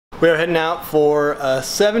We are heading out for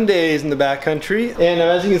 7 days in the backcountry, and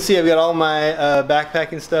as you can see, I've got all my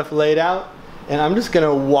backpacking stuff laid out, and I'm just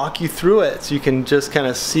gonna walk you through it so you can just kind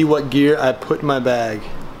of see what gear I put in my bag.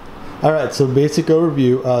 Alright, so basic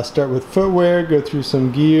overview. Start with footwear, go through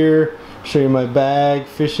some gear, show you my bag,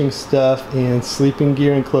 fishing stuff, and sleeping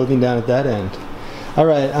gear and clothing down at that end.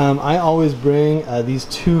 Alright, I always bring these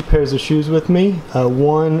two pairs of shoes with me.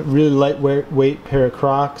 One really lightweight pair of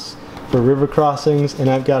Crocs for river crossings, and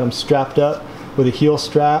I've got them strapped up with a heel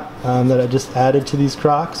strap that I just added to these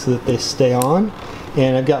Crocs so that they stay on.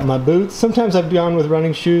 And I've got my boots. Sometimes I've gone with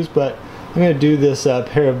running shoes, but I'm going to do this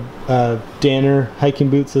pair of Danner hiking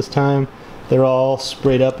boots this time. They're all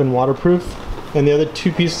sprayed up and waterproof. And the other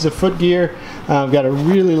two pieces of foot gear, I've got a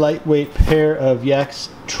really lightweight pair of Yax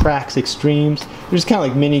Trax Extremes. They're just kind of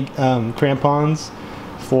like mini crampons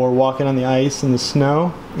for walking on the ice and the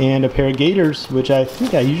snow, and a pair of gaiters, which I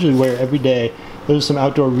think I usually wear every day. Those are some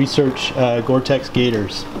Outdoor Research Gore-Tex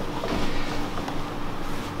gaiters.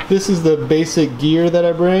 This is the basic gear that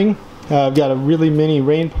I bring. I've got a really mini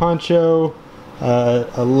rain poncho,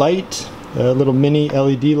 a light, a little mini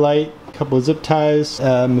LED light, a couple of zip ties,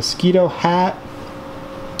 a mosquito hat,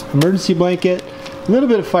 emergency blanket, a little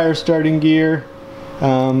bit of fire starting gear,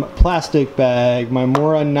 plastic bag, my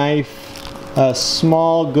Mora knife, a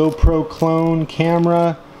small GoPro clone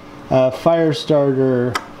camera, fire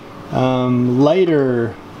starter, lighter,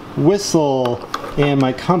 whistle, and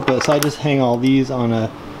my compass. I just hang all these on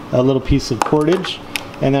a little piece of cordage.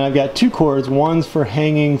 And then I've got two cords. One's for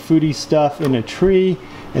hanging foodie stuff in a tree,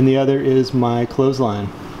 and the other is my clothesline.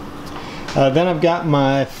 Then I've got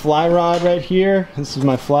my fly rod right here. This is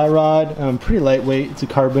my fly rod, pretty lightweight. It's a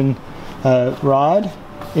carbon rod.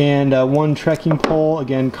 And one trekking pole,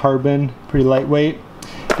 again carbon, pretty lightweight.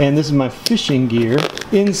 And this is my fishing gear.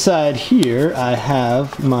 Inside here I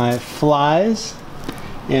have my flies,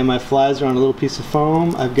 and my flies are on a little piece of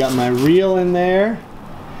foam. I've got my reel in there,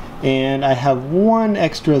 and I have one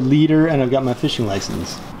extra leader, and I've got my fishing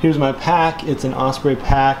license. Here's my pack. It's an Osprey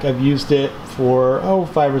pack. I've used it for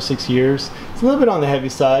 5 or 6 years. It's a little bit on the heavy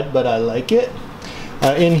side, but I like it.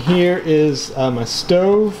 In here is my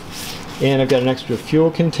stove, and I've got an extra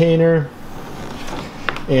fuel container,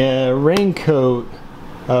 a raincoat,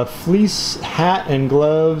 a fleece hat and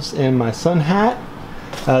gloves, and my sun hat.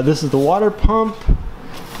 This is the water pump,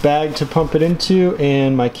 bag to pump it into,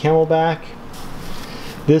 and my Camelback.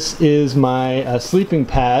 This is my sleeping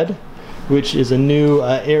pad, which is a new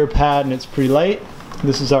air pad, and it's pretty light.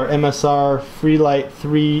 This is our MSR Freelite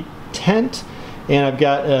 3 tent, and I've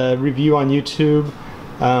got a review on YouTube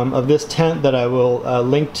of this tent that I will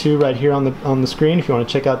link to right here on the screen if you want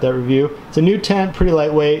to check out that review. It's a new tent, pretty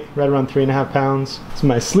lightweight, right around 3.5 pounds. It's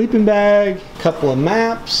my sleeping bag, a couple of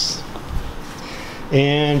maps,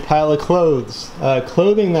 and pile of clothes.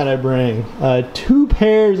 Clothing that I bring, 2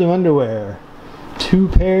 pairs of underwear, 2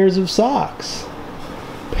 pairs of socks,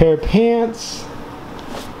 pair of pants,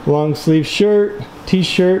 long sleeve shirt,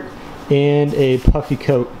 t-shirt, and a puffy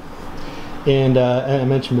coat, and I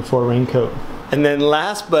mentioned before, raincoat. And then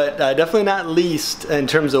last but definitely not least in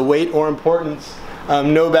terms of weight or importance,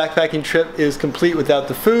 no backpacking trip is complete without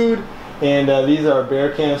the food. And these are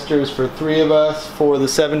bear canisters for 3 of us for the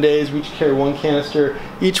 7 days. We each carry 1 canister.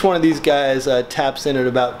 Each one of these guys taps in at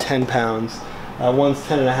about 10 pounds. One's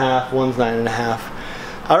 10.5, one's 9.5.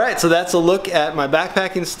 Alright, so that's a look at my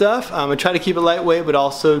backpacking stuff. I try to keep it lightweight, but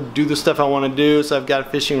also do the stuff I want to do. So I've got a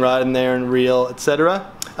fishing rod in there and reel, etc.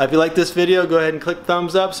 If you like this video, go ahead and click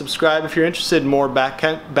thumbs up. Subscribe if you're interested in more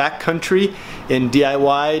backcountry and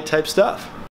DIY type stuff.